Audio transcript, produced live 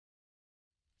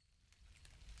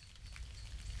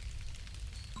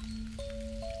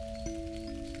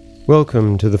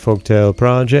Welcome to the Folktale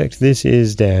Project. This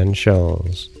is Dan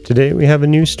Scholes. Today we have a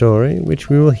new story which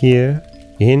we will hear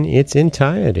in its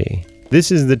entirety.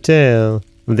 This is the tale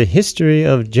of the history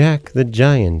of Jack the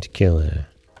Giant Killer.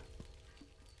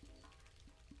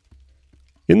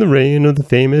 In the reign of the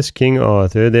famous King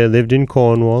Arthur, there lived in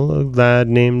Cornwall a lad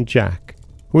named Jack,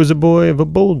 who was a boy of a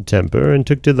bold temper and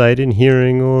took delight in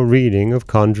hearing or reading of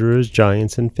conjurers,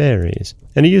 giants, and fairies,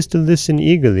 and he used to listen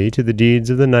eagerly to the deeds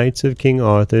of the knights of King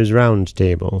Arthur's Round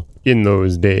Table. In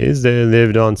those days there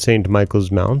lived on St.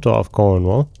 Michael's Mount off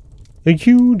Cornwall a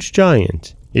huge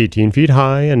giant, 18 feet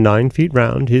high and 9 feet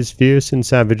round. His fierce and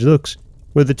savage looks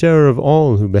were the terror of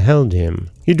all who beheld him.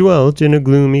 He dwelt in a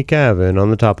gloomy cavern on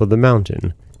the top of the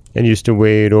mountain, and used to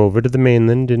wade over to the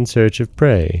mainland in search of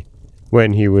prey,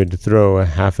 when he would throw a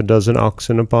half a dozen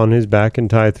oxen upon his back and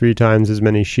tie 3 times as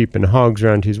many sheep and hogs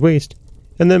round his waist,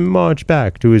 and then march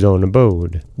back to his own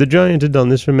abode. The giant had done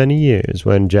this for many years,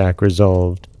 when Jack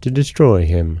resolved to destroy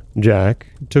him. Jack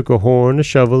took a horn, a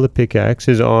shovel, a pickaxe,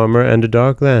 his armor, and a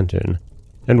dark lantern,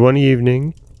 and one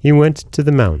evening he went to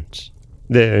the mount.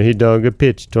 There he dug a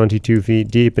pit 22 feet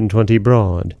deep and 20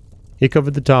 broad. He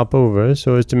covered the top over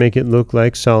so as to make it look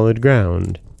like solid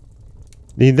ground.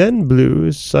 He then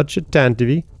blew such a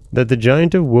tantivy that the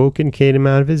giant awoke and came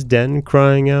out of his den,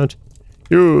 crying out,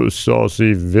 "You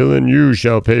saucy villain, you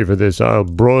shall pay for this. I'll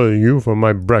broil you for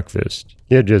my breakfast."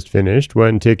 He had just finished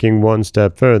when, taking one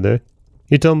step further,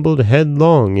 he tumbled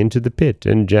headlong into the pit,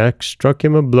 and Jack struck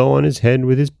him a blow on his head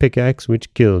with his pickaxe,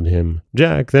 which killed him.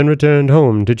 Jack then returned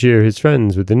home to cheer his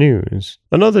friends with the news.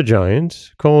 Another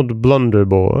giant, called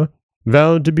Blunderbore,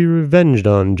 vowed to be revenged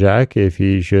on Jack if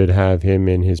he should have him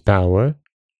in his power.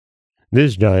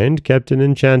 This giant kept an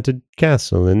enchanted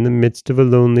castle in the midst of a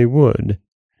lonely wood,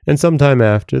 and some time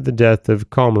after the death of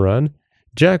Cormoran,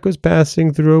 Jack was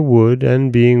passing through a wood,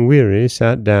 and being weary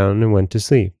sat down and went to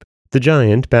sleep. The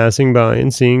giant, passing by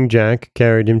and seeing Jack,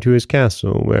 carried him to his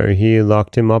castle, where he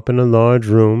locked him up in a large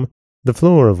room, the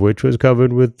floor of which was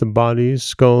covered with the bodies,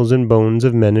 skulls, and bones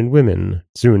of men and women.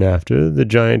 Soon after, the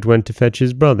giant went to fetch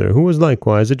his brother, who was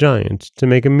likewise a giant, to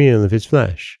make a meal of his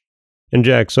flesh. And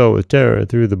Jack saw with terror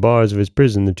through the bars of his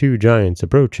prison the 2 giants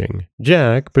approaching.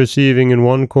 Jack, perceiving in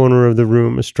one corner of the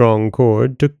room a strong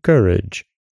cord, took courage,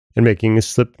 and making a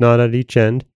slip knot at each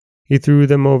end, he threw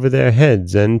them over their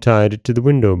heads and tied it to the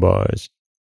window bars.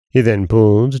 He then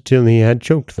pulled till he had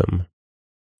choked them.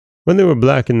 When they were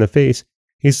black in the face,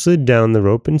 he slid down the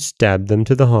rope and stabbed them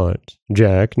to the heart.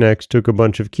 Jack next took a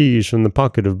bunch of keys from the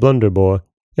pocket of Blunderbore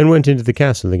and went into the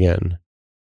castle again.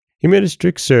 He made a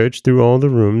strict search through all the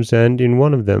rooms, and in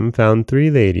one of them found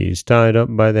 3 ladies tied up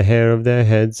by the hair of their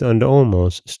heads and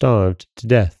almost starved to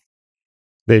death.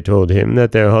 They told him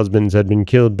that their husbands had been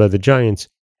killed by the giants,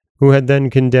 who had then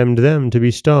condemned them to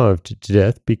be starved to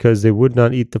death because they would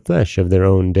not eat the flesh of their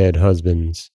own dead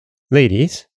husbands.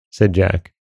 "Ladies," said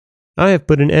Jack, "I have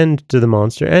put an end to the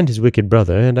monster and his wicked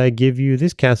brother, and I give you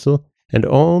this castle and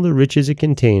all the riches it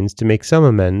contains to make some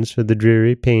amends for the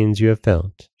dreary pains you have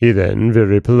felt." He then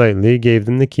very politely gave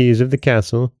them the keys of the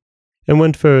castle, and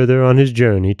went further on his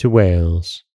journey to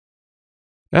Wales.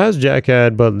 As Jack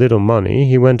had but little money,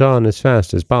 he went on as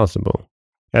fast as possible.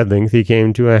 At length he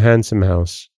came to a handsome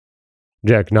house.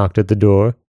 Jack knocked at the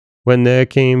door, when there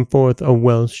came forth a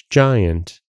Welsh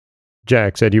giant.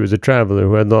 Jack said he was a traveller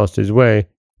who had lost his way,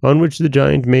 on which the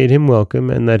giant made him welcome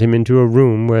and led him into a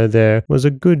room where there was a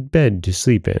good bed to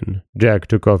sleep in. Jack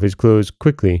took off his clothes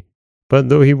quickly, but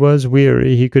though he was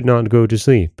weary, he could not go to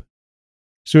sleep.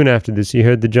 Soon after this he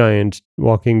heard the giant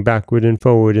walking backward and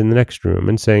forward in the next room,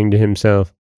 and saying to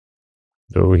himself,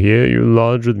 "Though here you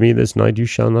lodge with me this night, you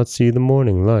shall not see the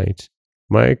morning light.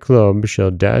 My club shall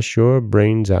dash your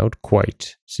brains out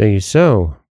quite." "Say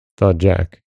so," thought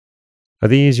Jack. "Are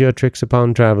these your tricks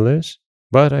upon travellers?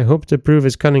 But I hope to prove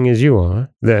as cunning as you are."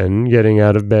 Then, getting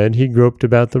out of bed, he groped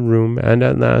about the room, and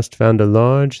at last found a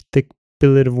large, thick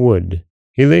billet of wood.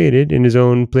 He laid it in his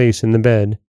own place in the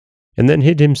bed, and then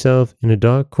hid himself in a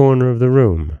dark corner of the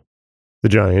room. The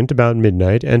giant, about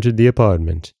midnight, entered the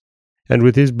apartment, and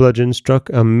with his bludgeon struck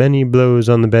a many blows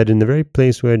on the bed in the very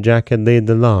place where Jack had laid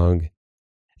the log,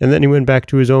 and then he went back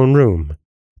to his own room,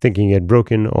 thinking he had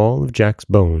broken all of Jack's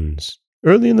bones.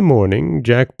 Early in the morning,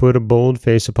 Jack put a bold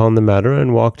face upon the matter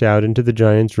and walked out into the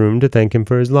giant's room to thank him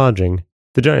for his lodging.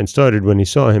 The giant started when he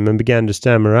saw him and began to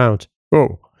stammer out,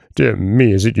 "Oh, dear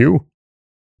me, is it you?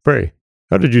 Pray,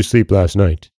 how did you sleep last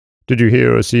night? Did you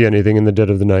hear or see anything in the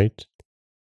dead of the night?"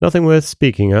 "Nothing worth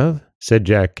speaking of," said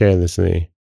Jack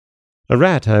carelessly. "A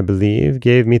rat, I believe,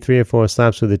 gave me 3 or 4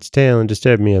 slaps with its tail and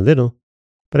disturbed me a little,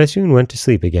 but I soon went to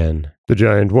sleep again. The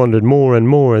giant wondered more and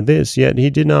more at this, yet he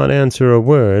did not answer a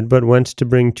word, but went to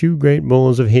bring 2 great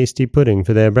bowls of hasty pudding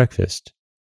for their breakfast.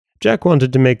 Jack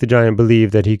wanted to make the giant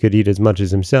believe that he could eat as much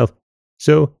as himself,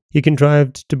 so he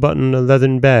contrived to button a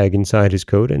leathern bag inside his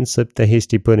coat and slipped the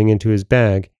hasty pudding into his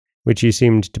bag, which he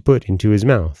seemed to put into his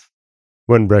mouth.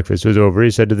 When breakfast was over, he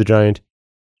said to the giant,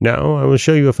 "Now I will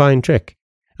show you a fine trick.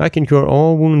 I can cure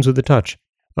all wounds with a touch.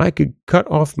 I could cut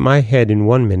off my head in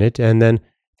 1 minute, and then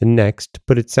the next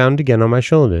put it sound again on my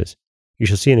shoulders. You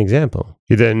shall see an example."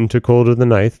 He then took hold of the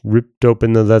knife, ripped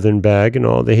open the leathern bag, and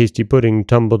all the hasty pudding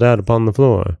tumbled out upon the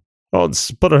floor. "Odd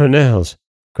sputter her nails!"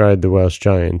 cried the Welsh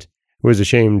giant, who was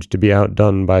ashamed to be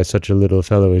outdone by such a little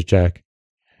fellow as Jack.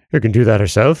 "Who can do that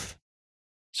herself?"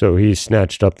 So he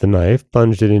snatched up the knife,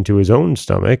 plunged it into his own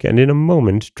stomach, and in a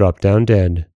moment dropped down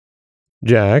dead.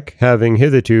 Jack, having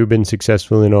hitherto been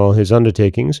successful in all his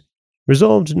undertakings,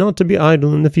 resolved not to be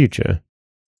idle in the future.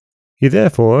 He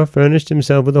therefore furnished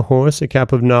himself with a horse, a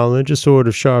cap of knowledge, a sword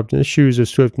of sharpness, shoes of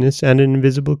swiftness, and an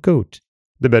invisible coat,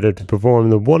 the better to perform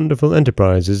the wonderful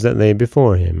enterprises that lay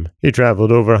before him. He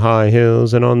travelled over high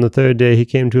hills, and on the 3rd day he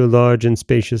came to a large and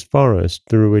spacious forest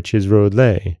through which his road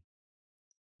lay.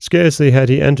 Scarcely had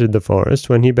he entered the forest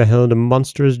when he beheld a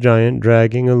monstrous giant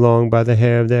dragging along by the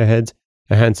hair of their heads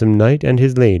a handsome knight and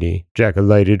his lady. Jack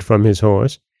alighted from his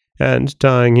horse, and,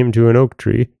 tying him to an oak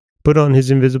tree, put on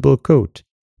his invisible coat,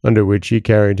 under which he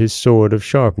carried his sword of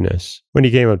sharpness. When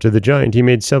he came up to the giant, he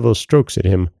made several strokes at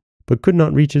him, but could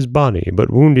not reach his body,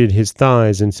 but wounded his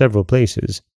thighs in several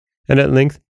places, and at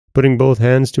length, putting both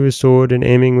hands to his sword and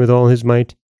aiming with all his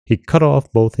might, he cut off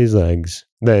both his legs.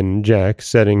 Then Jack,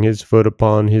 setting his foot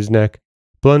upon his neck,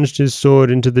 plunged his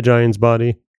sword into the giant's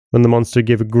body, when the monster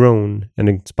gave a groan and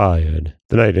expired.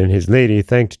 The knight and his lady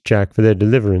thanked Jack for their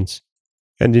deliverance,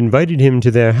 and invited him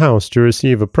to their house to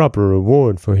receive a proper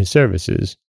reward for his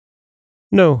services.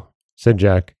 "No," said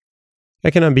Jack,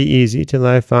 "I cannot be easy till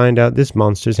I find out this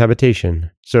monster's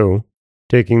habitation." So,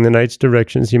 taking the knight's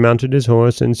directions, he mounted his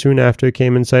horse, and soon after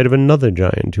came in sight of another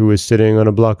giant, who was sitting on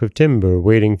a block of timber,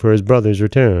 waiting for his brother's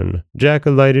return. Jack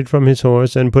alighted from his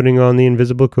horse, and putting on the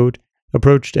invisible coat,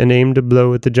 approached and aimed a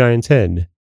blow at the giant's head.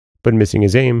 But missing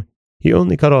his aim, he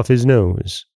only cut off his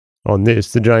nose. On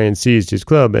this the giant seized his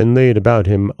club, and laid about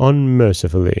him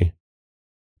unmercifully.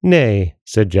 "Nay,"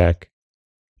 said Jack,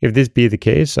 "if this be the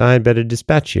case, I had better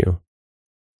dispatch you."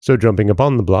 So jumping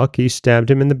upon the block, he stabbed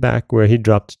him in the back, where he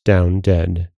dropped down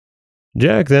dead.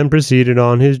 Jack then proceeded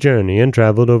on his journey, and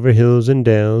travelled over hills and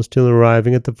dales, till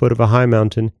arriving at the foot of a high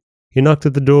mountain, he knocked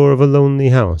at the door of a lonely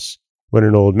house, when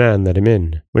an old man let him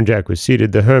in. When Jack was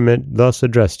seated, the hermit thus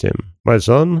addressed him: "My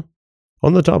son,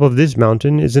 on the top of this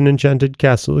mountain is an enchanted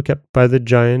castle kept by the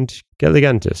giant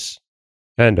Galligantus,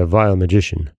 and a vile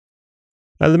magician.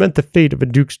 I lament the fate of a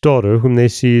duke's daughter whom they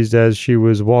seized as she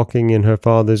was walking in her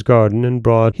father's garden and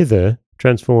brought hither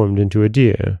transformed into a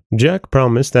deer." Jack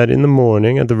promised that in the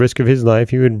morning, at the risk of his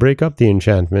life, he would break up the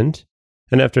enchantment,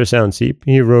 and after a sound sleep,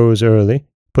 he rose early,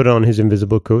 put on his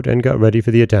invisible coat, and got ready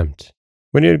for the attempt.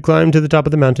 When he had climbed to the top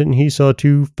of the mountain, he saw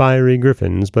 2 fiery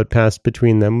griffins, but passed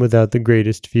between them without the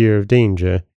greatest fear of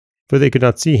danger, for they could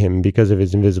not see him because of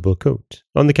his invisible coat.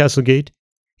 On the castle gate,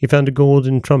 he found a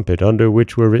golden trumpet, under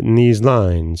which were written these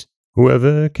lines: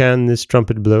 "Whoever can this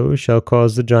trumpet blow shall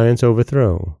cause the giant's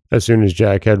overthrow." As soon as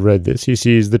Jack had read this, he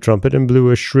seized the trumpet and blew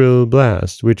a shrill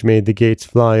blast, which made the gates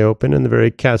fly open and the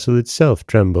very castle itself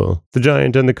tremble. The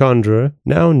giant and the conjurer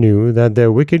now knew that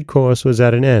their wicked course was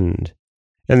at an end,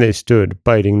 and they stood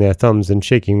biting their thumbs and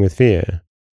shaking with fear.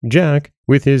 Jack,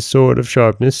 with his sword of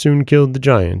sharpness, soon killed the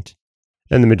giant,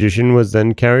 and the magician was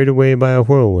then carried away by a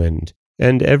whirlwind,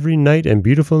 and every knight and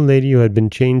beautiful lady who had been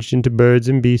changed into birds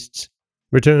and beasts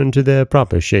returned to their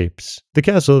proper shapes. The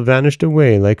castle vanished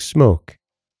away like smoke,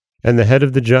 and the head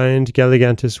of the giant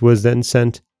Galligantus was then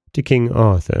sent to King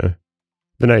Arthur.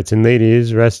 The knights and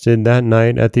ladies rested that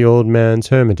night at the old man's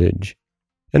hermitage,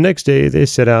 and next day they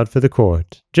set out for the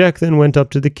court. Jack then went up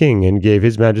to the king and gave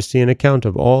his majesty an account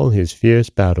of all his fierce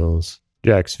battles.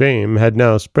 Jack's fame had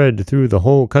now spread through the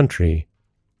whole country,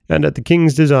 and at the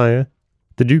king's desire,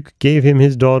 the duke gave him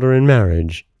his daughter in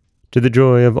marriage, to the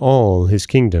joy of all his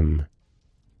kingdom.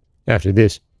 After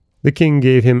this, the king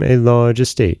gave him a large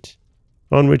estate,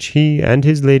 on which he and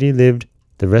his lady lived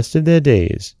the rest of their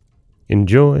days, in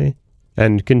joy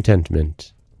and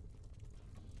contentment.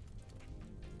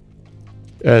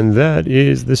 And that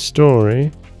is the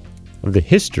story of the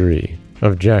history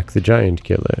of Jack the Giant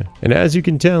Killer. And as you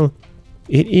can tell,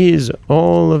 it is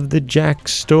all of the Jack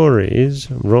stories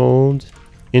rolled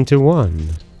into one.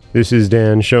 This is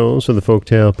Dan Scholes for the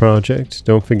Folktale Project.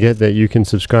 Don't forget that you can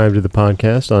subscribe to the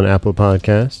podcast on Apple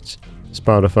Podcasts,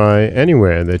 Spotify,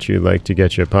 anywhere that you like to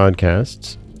get your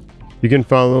podcasts. You can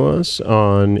follow us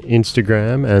on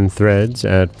Instagram and Threads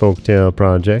at Folktale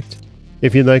Project.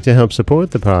 If you'd like to help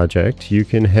support the project, you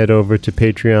can head over to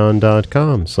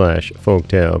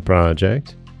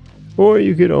patreon.com/folktaleproject. Or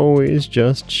you could always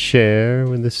just share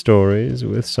the stories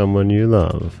with someone you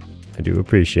love. I do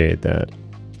appreciate that.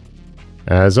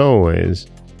 As always,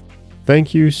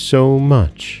 thank you so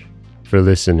much for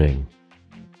listening.